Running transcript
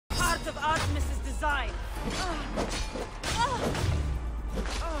of Artemis's design.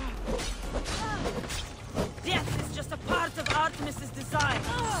 Death is just a part of Artemis's design.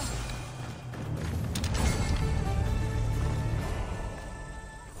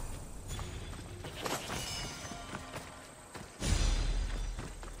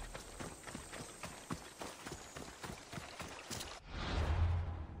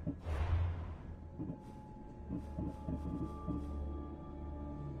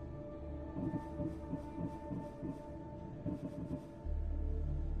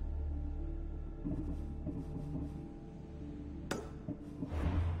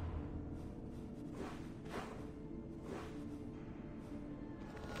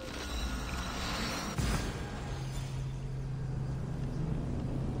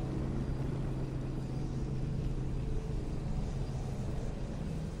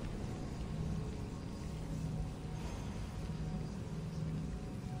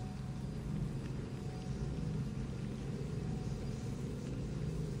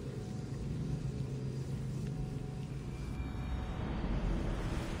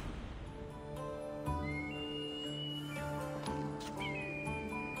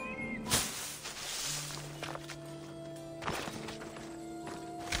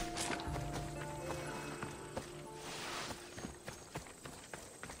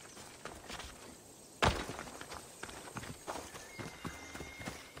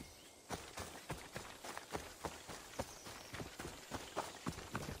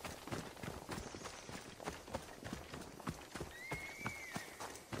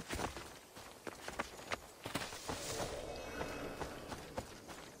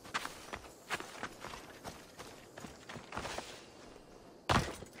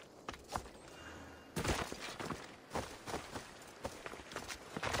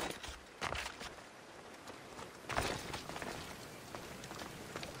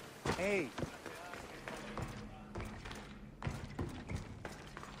 Hey!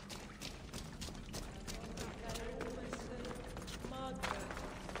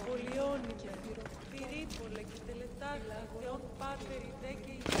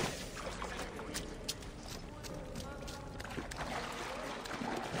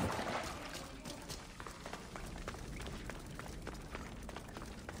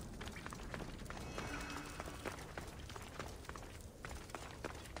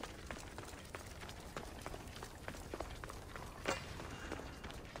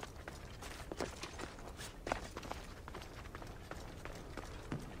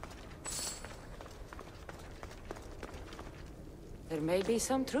 There may be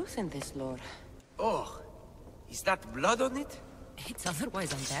some truth in this lore. Oh, is that blood on it? It's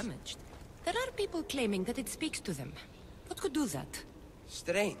otherwise undamaged. There are people claiming that it speaks to them. What could do that?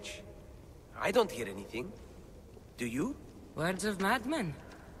 Strange. I don't hear anything. Do you? Words of madmen.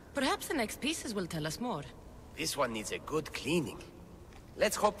 Perhaps the next pieces will tell us more. This one needs a good cleaning.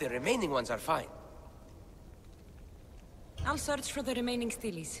 Let's hope the remaining ones are fine. I'll search for the remaining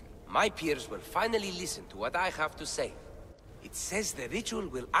steelies. My peers will finally listen to what I have to say. It says the ritual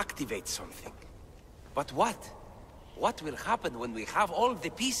will activate something. But what? What will happen when we have all the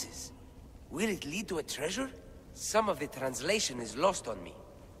pieces? Will it lead to a treasure? Some of the translation is lost on me.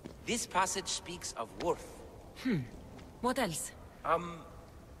 This passage speaks of worth. What else?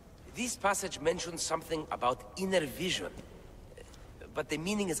 This passage mentions something about inner vision. But the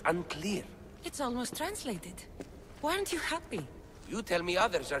meaning is unclear. It's almost translated. Why aren't you happy? You tell me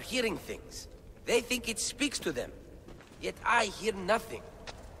others are hearing things. They think it speaks to them. Yet I hear nothing.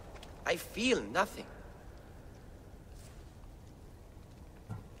 I feel nothing.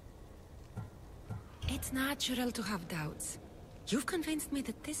 It's natural to have doubts. You've convinced me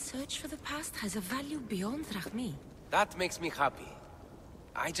that this search for the past has a value beyond Drachmi. That makes me happy.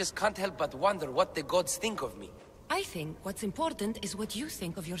 I just can't help but wonder what the gods think of me. I think what's important is what you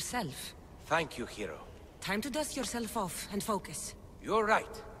think of yourself. Thank you, hero. Time to dust yourself off and focus. You're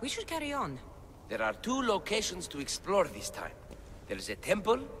right. We should carry on. There are 2 locations to explore this time. There's a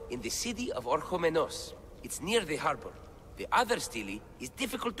temple in the city of Orchomenos. It's near the harbor. The other stele is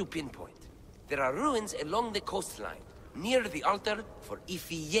difficult to pinpoint. There are ruins along the coastline, near the altar for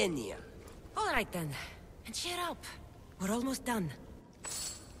Iphigenia. All right then. And cheer up. We're almost done.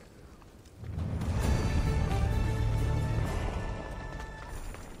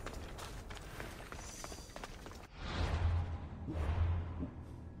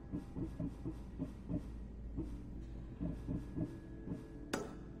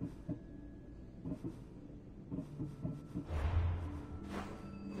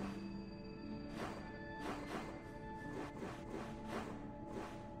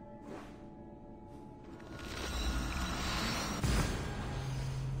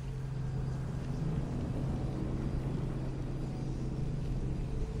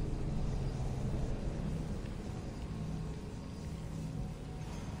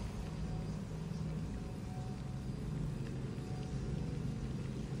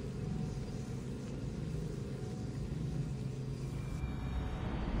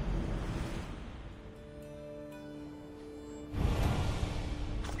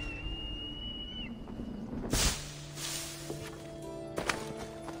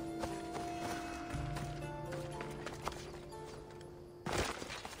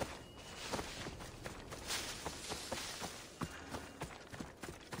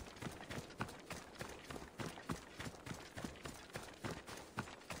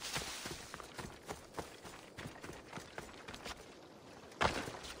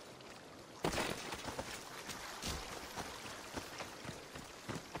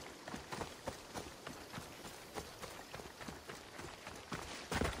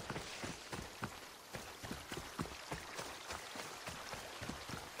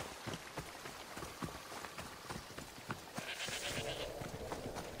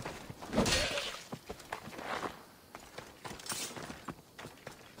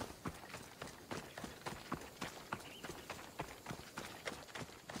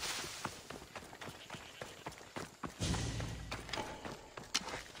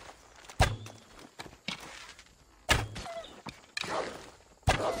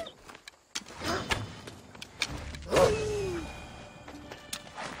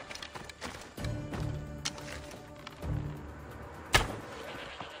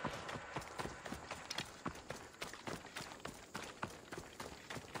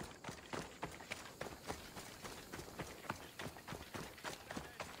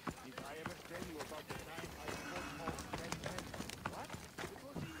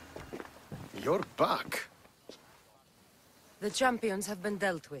 You're back. The champions have been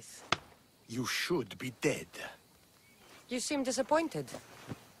dealt with. You should be dead. You seem disappointed.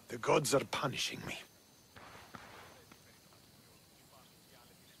 The gods are punishing me.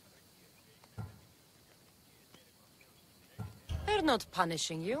 They're not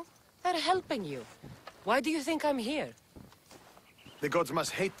punishing you. They're helping you. Why do you think I'm here? The gods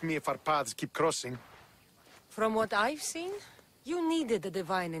must hate me if our paths keep crossing. From what I've seen, you needed a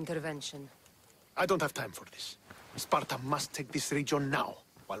divine intervention. I don't have time for this. Sparta must take this region now,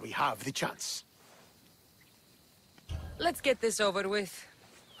 while we have the chance. Let's get this over with.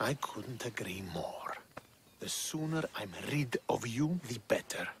 I couldn't agree more. The sooner I'm rid of you, the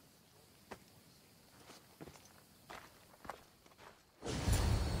better.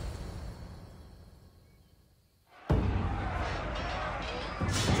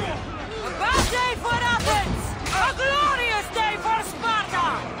 A bad day for Athens! A glorious day for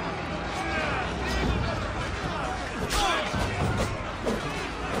Sparta!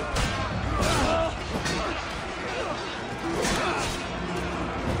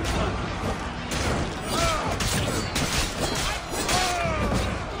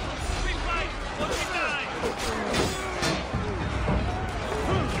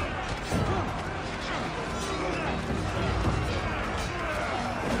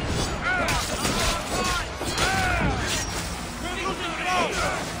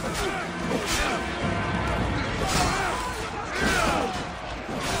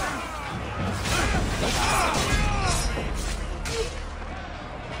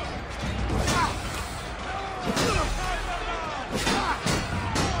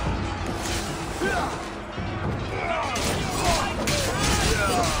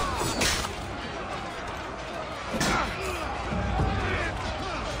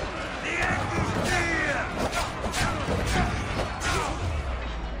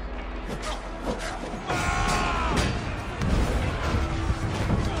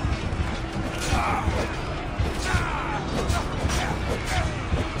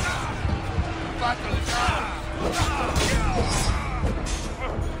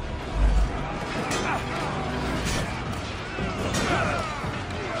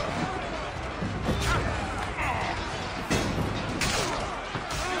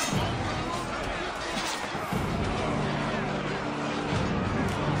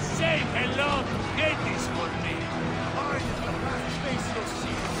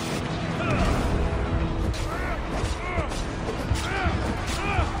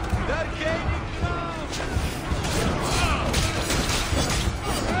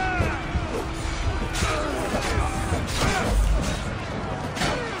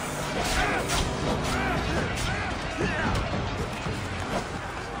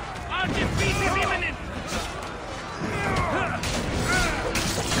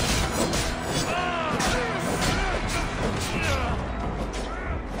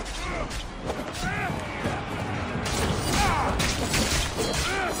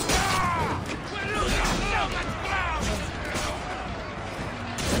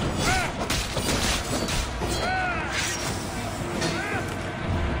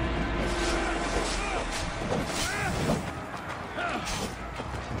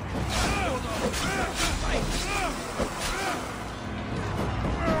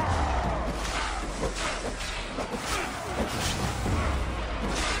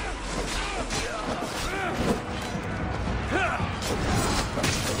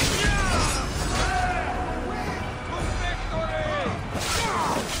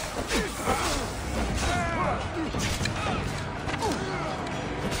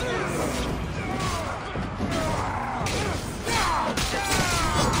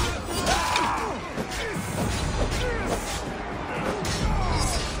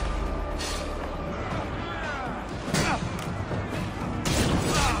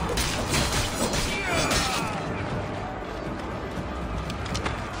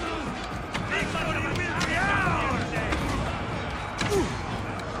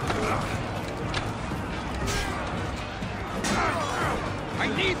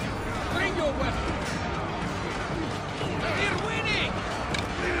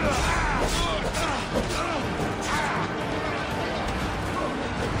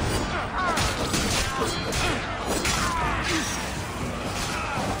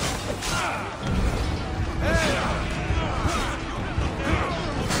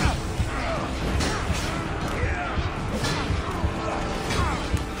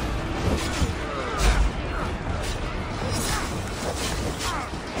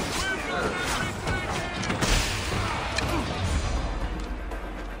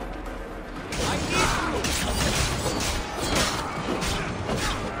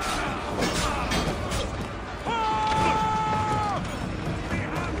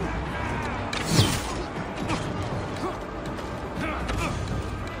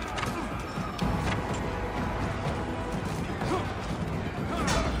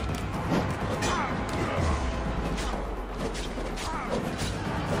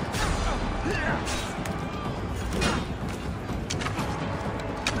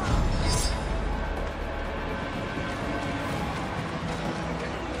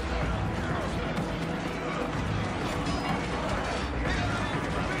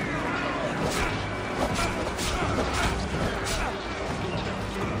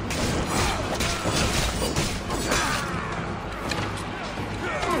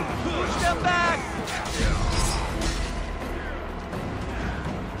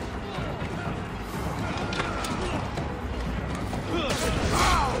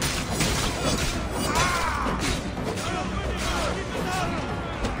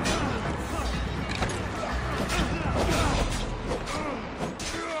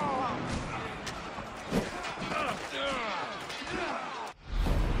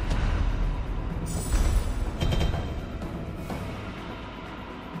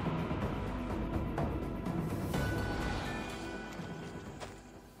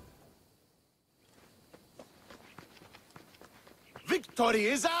 victory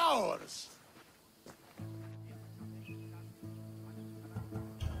is ours!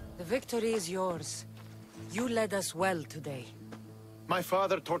 The victory is yours. You led us well today. My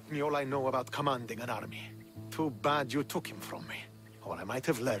father taught me all I know about commanding an army. Too bad you took him from me, or I might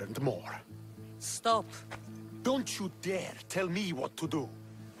have learned more. Stop. Don't you dare tell me what to do.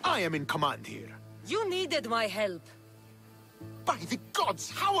 I am in command here. You needed my help. By the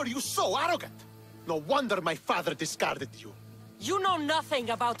gods, how are you so arrogant? No wonder my father discarded you. You know nothing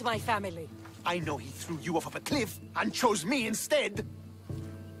about my family. I know he threw you off of a cliff and chose me instead.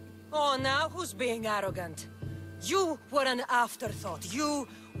 Oh, now who's being arrogant? You were an afterthought. You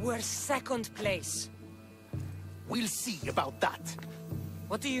were second place. We'll see about that.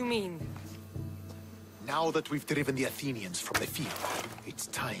 What do you mean? Now that we've driven the Athenians from the field, it's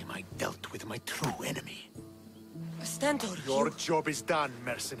time I dealt with my true enemy. Stentor, Your job is done,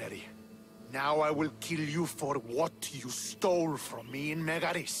 mercenary. Now I will kill you for what you stole from me in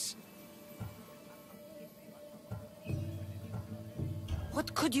Megaris.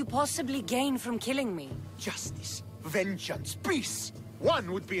 What could you possibly gain from killing me? Justice, vengeance, peace.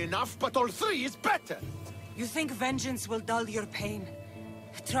 One would be enough, but all three is better. You think vengeance will dull your pain?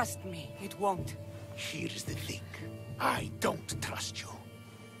 Trust me, it won't. Here's the thing. I don't trust you.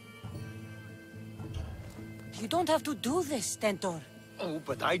 You don't have to do this, Stentor. Oh,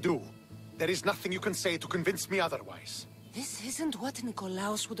 but I do. There is nothing you can say to convince me otherwise. This isn't what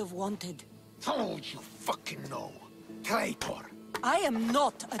Nikolaos would have wanted. Oh, you fucking know. Traitor. I am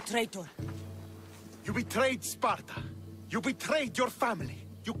not a traitor. You betrayed Sparta. You betrayed your family.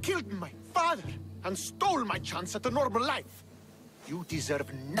 You killed my father and stole my chance at a normal life. You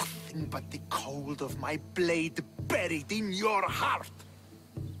deserve nothing but the cold of my blade buried in your heart.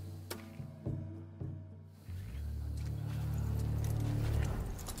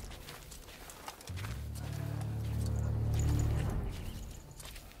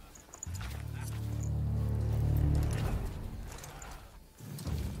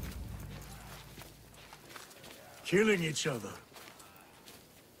 Killing each other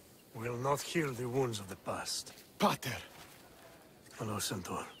will not heal the wounds of the past. Pater. Hello,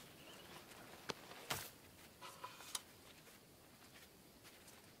 Centaur.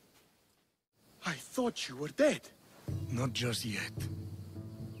 I thought you were dead. Not just yet.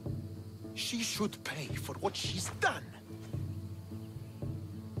 She should pay for what she's done.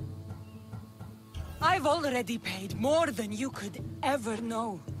 I've already paid more than you could ever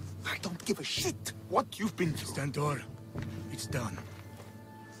know. I don't give a shit what you've been through. Stentor, it's done.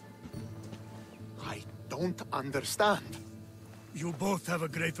 I don't understand. You both have a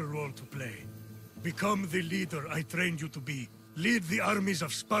greater role to play. Become the leader I trained you to be. Lead the armies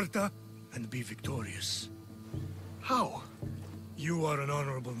of Sparta and be victorious. How? You are an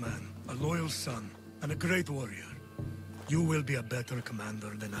honorable man, a loyal son, and a great warrior. You will be a better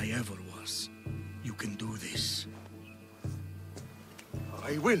commander than I ever was. You can do this.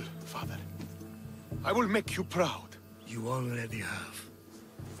 I will, Father. I will make you proud. You already have.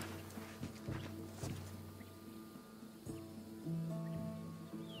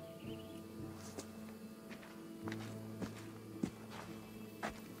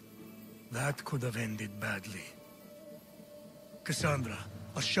 That could have ended badly. Cassandra,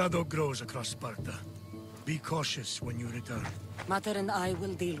 a shadow grows across Sparta. Be cautious when you return. Mater and I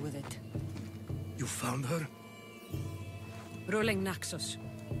will deal with it. You found her? Ruling Naxos.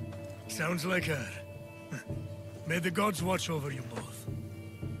 Sounds like her. May the gods watch over you both.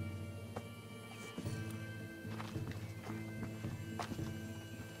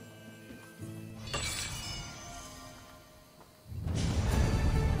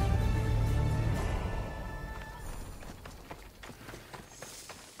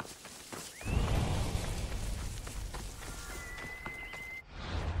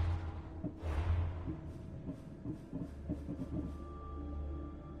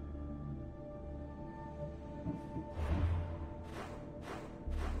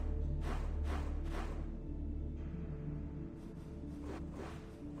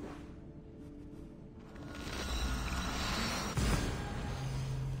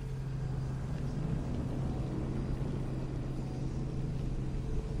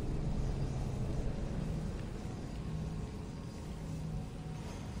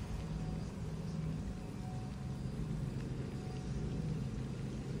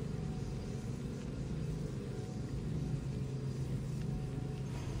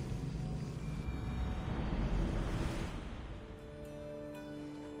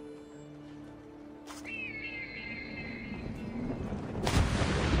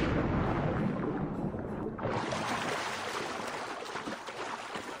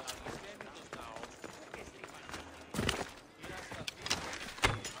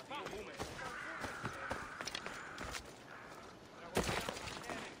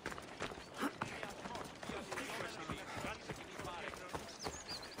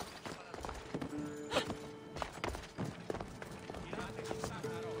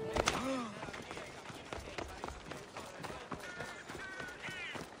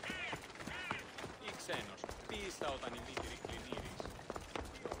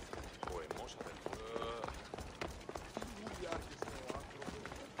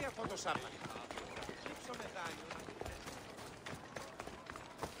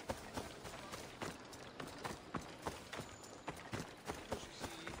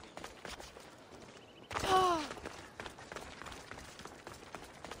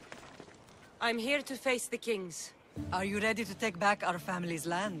 I'm here to face the kings. Are you ready to take back our family's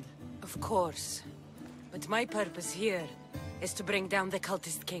land? Of course. But my purpose here is to bring down the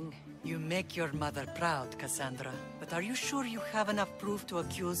cultist king. You make your mother proud, Cassandra. But are you sure you have enough proof to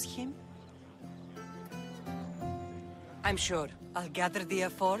accuse him? I'm sure. I'll gather the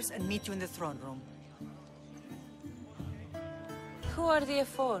F4s and meet you in the throne room. Who are the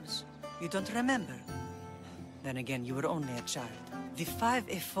F4s? You don't remember? Then again, you were only a child. The 5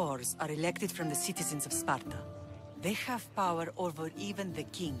 F4s are elected from the citizens of Sparta. They have power over even the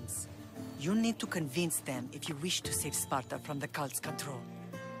kings. You need to convince them if you wish to save Sparta from the cult's control.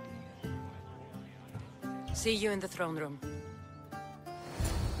 See you in the throne room.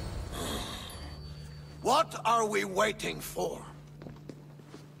 What are we waiting for?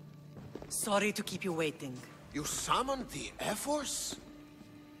 Sorry to keep you waiting. You summoned the F-Force?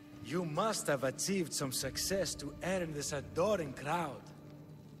 You must have achieved some success to earn this adoring crowd.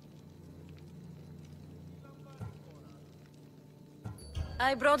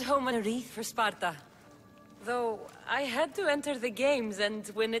 I brought home a wreath for Sparta. Though, I had to enter the games and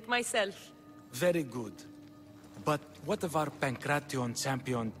win it myself. Very good. But what of our Pancration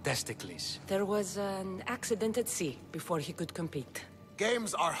champion, Testicles? There was an accident at sea before he could compete.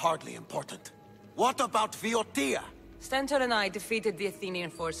 Games are hardly important. What about Viotia? Stentor and I defeated the Athenian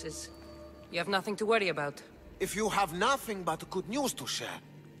forces. You have nothing to worry about. If you have nothing but good news to share,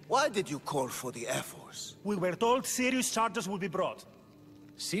 why did you call for the Air Force? We were told serious charges will be brought.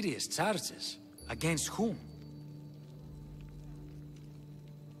 Serious charges? Against whom?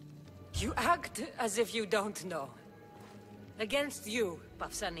 You act as if you don't know. Against you,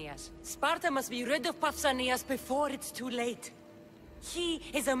 Pausanias. Sparta must be rid of Pausanias before it's too late. He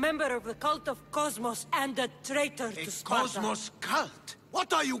is a member of the cult of Cosmos and a traitor to Sparta. Cosmos cult?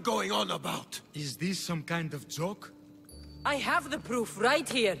 What are you going on about? Is this some kind of joke? I have the proof right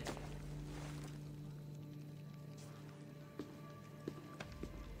here.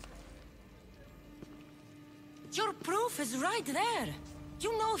 Your proof is right there.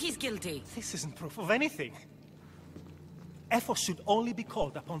 You know he's guilty. This isn't proof of anything. Efforts should only be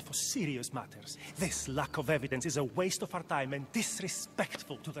called upon for serious matters. This lack of evidence is a waste of our time and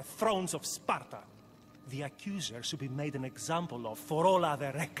disrespectful to the thrones of Sparta. The accuser should be made an example of for all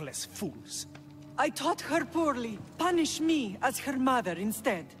other reckless fools. I taught her poorly. Punish me as her mother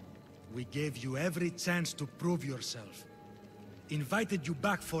instead. We gave you every chance to prove yourself. Invited you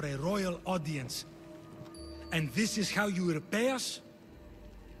back for a royal audience. And this is how you repay us?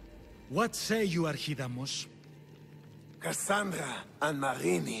 What say you, Archidamos? Cassandra and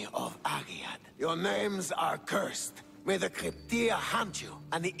Marini of Agiad. Your names are cursed. May the Cryptia hunt you,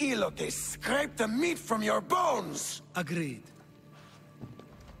 and the Elotes scrape the meat from your bones! Agreed.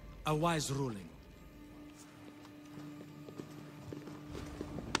 A wise ruling.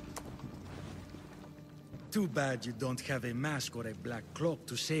 Too bad you don't have a mask or a black cloak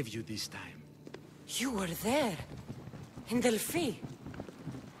to save you this time. You were there. In Delphi.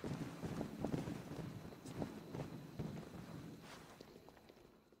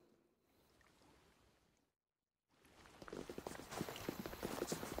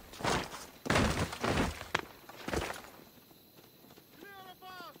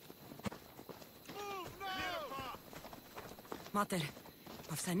 Mater,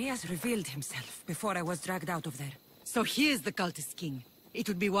 Pausanias revealed himself before I was dragged out of there. So he is the cultist king. It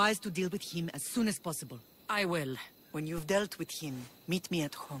would be wise to deal with him as soon as possible. I will. When you've dealt with him, meet me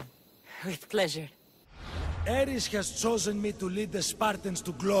at home. With pleasure. Ares has chosen me to lead the Spartans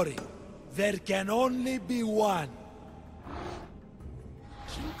to glory. There can only be one.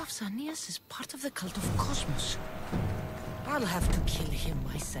 King Pausanias is part of the cult of Cosmos. I'll have to kill him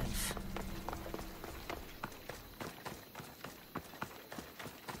myself.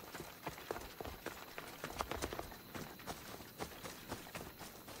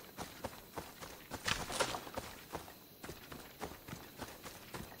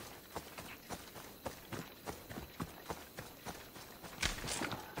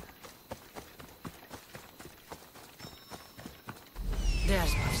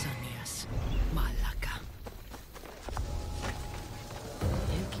 There's Pausanias. Malaka.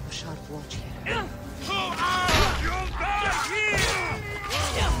 You keep a sharp watch here.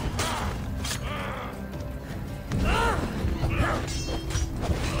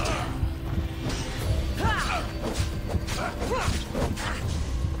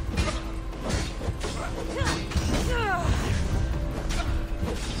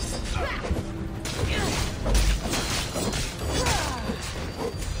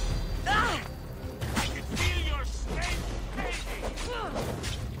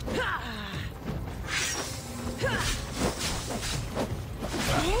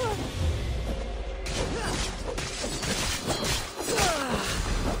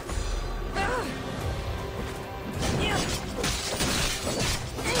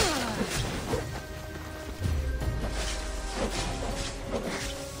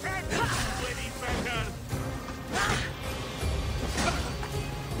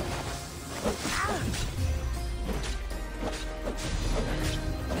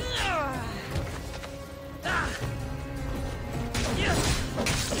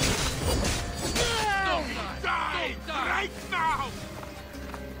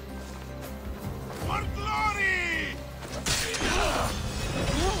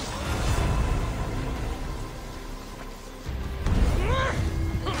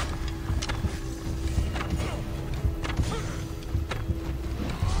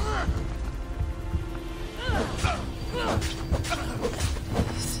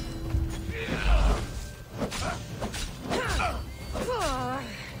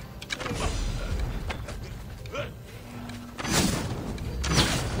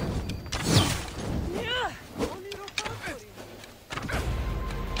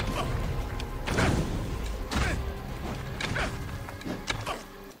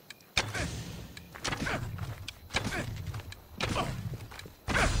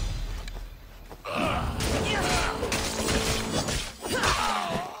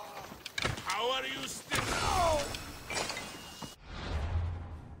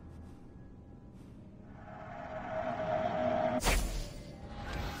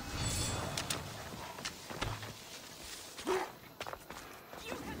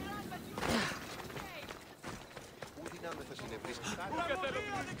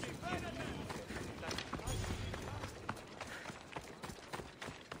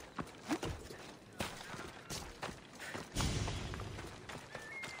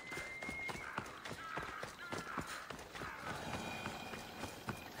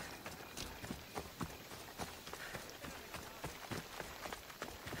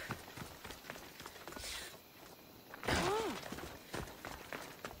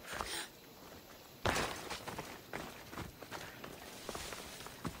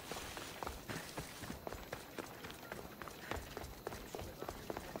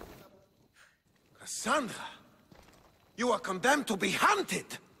 Cassandra, you are condemned to be hunted!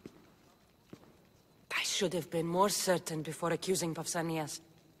 I should have been more certain before accusing Pausanias.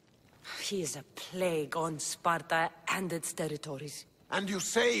 He is a plague on Sparta and its territories. And you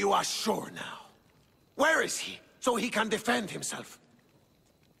say you are sure now? Where is he, so he can defend himself?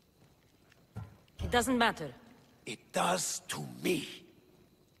 It doesn't matter. It does to me.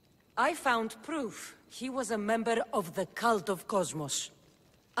 I found proof he was a member of the cult of Cosmos.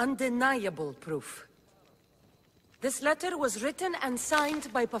 Undeniable proof. This letter was written and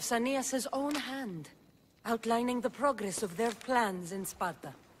signed by Pausanias' own hand, outlining the progress of their plans in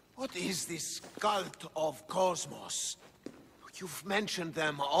Sparta. What is this cult of Cosmos? You've mentioned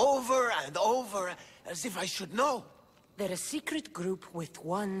them over and over, as if I should know. They're a secret group with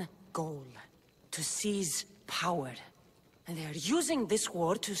one goal: to seize power. And they are using this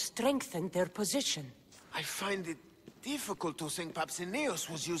war to strengthen their position. I find it difficult to think Pausanias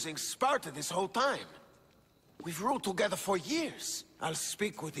was using Sparta this whole time. We've ruled together for years. I'll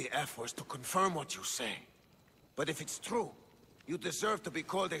speak with the F-Force to confirm what you say. But if it's true, you deserve to be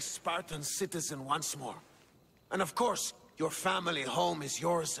called a Spartan citizen once more. And of course, your family home is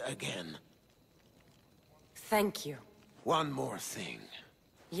yours again. Thank you. One more thing.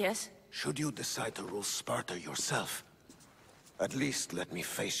 Yes? Should you decide to rule Sparta yourself, at least let me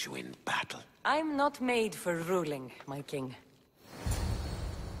face you in battle. I'm not made for ruling, my king.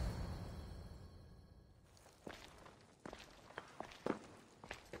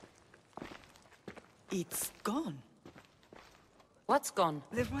 It's gone. What's gone?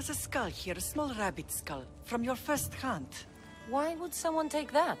 There was a skull here, a small rabbit skull, from your first hunt. Why would someone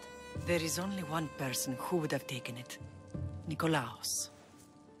take that? There is only one person who would have taken it. Nikolaos.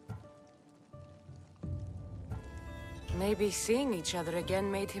 Maybe seeing each other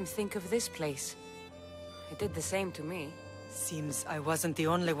again made him think of this place. It did the same to me. Seems I wasn't the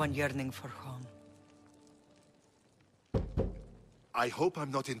only one yearning for home. I hope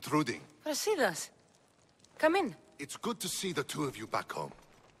I'm not intruding. Brasidas, come in. It's good to see the two of you back home.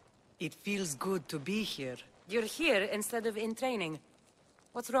 It feels good to be here. You're here instead of in training.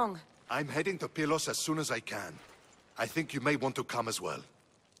 What's wrong? I'm heading to Pylos as soon as I can. I think you may want to come as well.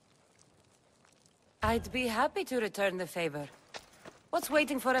 I'd be happy to return the favor. What's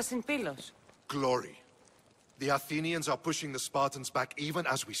waiting for us in Pylos? Glory. The Athenians are pushing the Spartans back even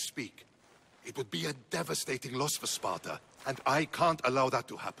as we speak. It would be a devastating loss for Sparta, and I can't allow that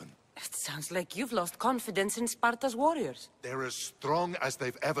to happen. It sounds like you've lost confidence in Sparta's warriors. They're as strong as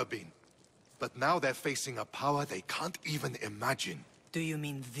they've ever been. But now they're facing a power they can't even imagine. Do you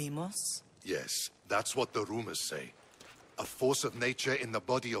mean Deimos? Yes, that's what the rumors say. A force of nature in the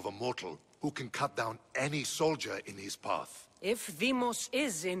body of a mortal who can cut down any soldier in his path. If Deimos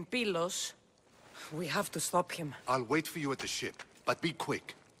is in Pylos, we have to stop him. I'll wait for you at the ship, but be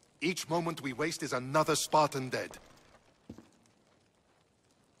quick. Each moment we waste is another Spartan dead.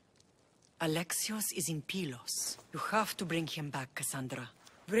 Alexios is in Pylos. You have to bring him back, Cassandra.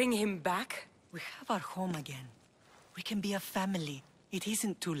 Bring him back? We have our home again. We can be a family. It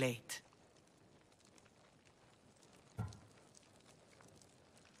isn't too late.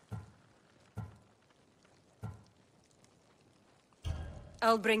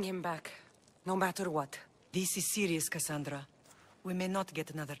 I'll bring him back, no matter what. This is serious, Cassandra. We may not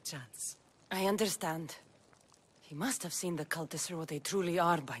get another chance. I understand. He must have seen the cultists for what they truly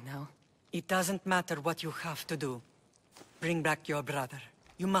are by now. It doesn't matter what you have to do. Bring back your brother.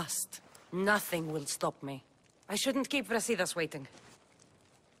 You must. Nothing will stop me. I shouldn't keep Brasidas waiting.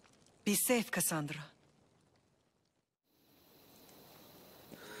 Be safe, Cassandra.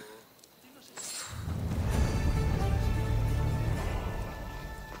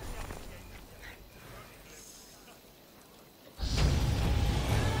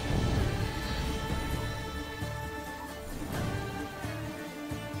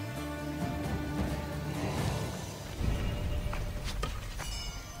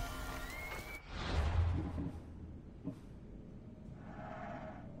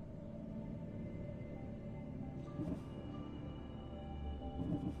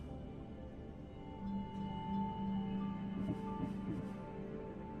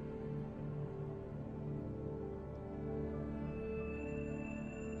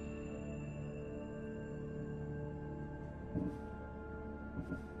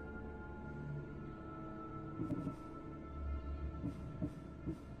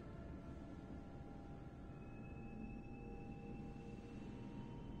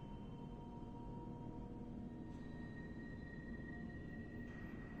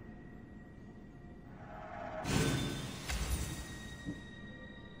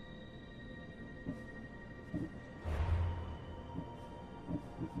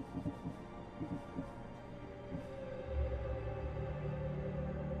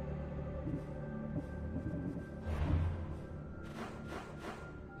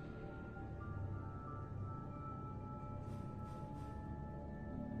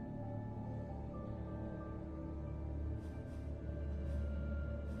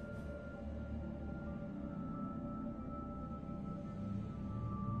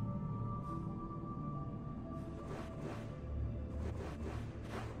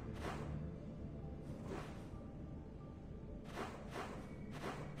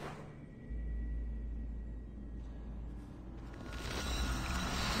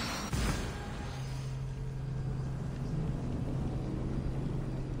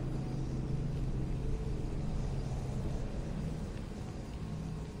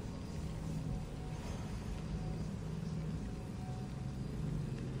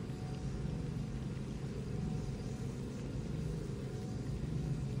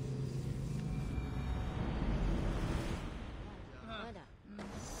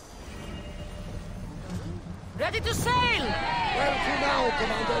 Ready to sail! Where to now,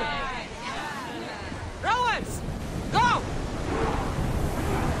 Commander? Rowers! Go!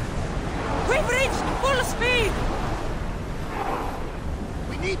 We've reached full speed!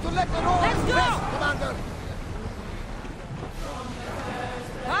 We need to let the rowers Let's go! rest, Commander!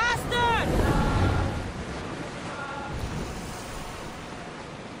 Faster!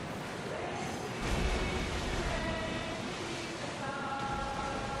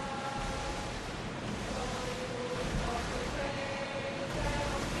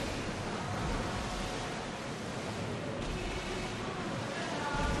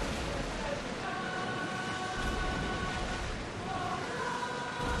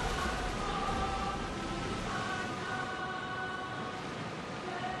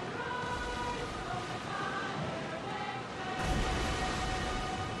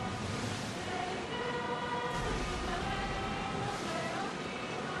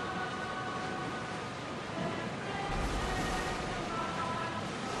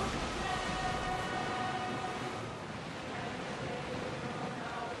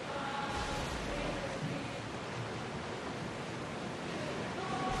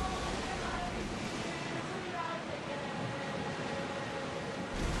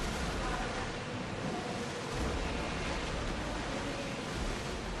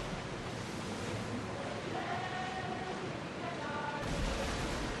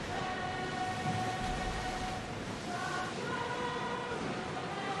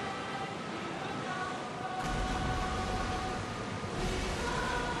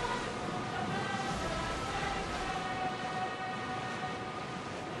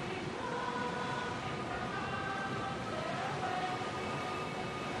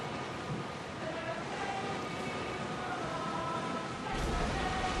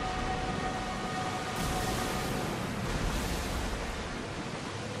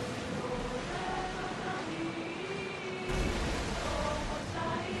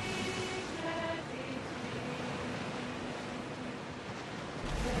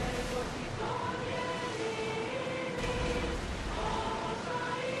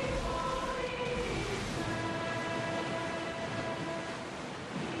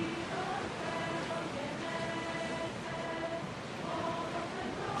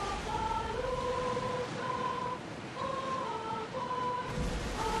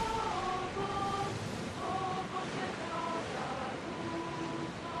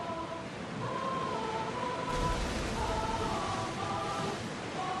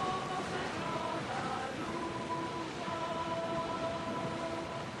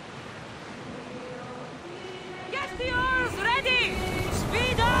 The oars ready!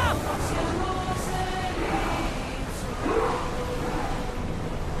 Speed up!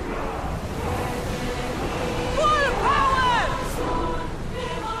 Full power!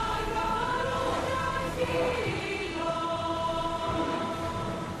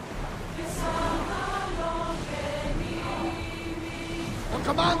 The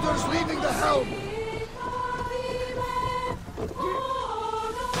commander's leaving the helm!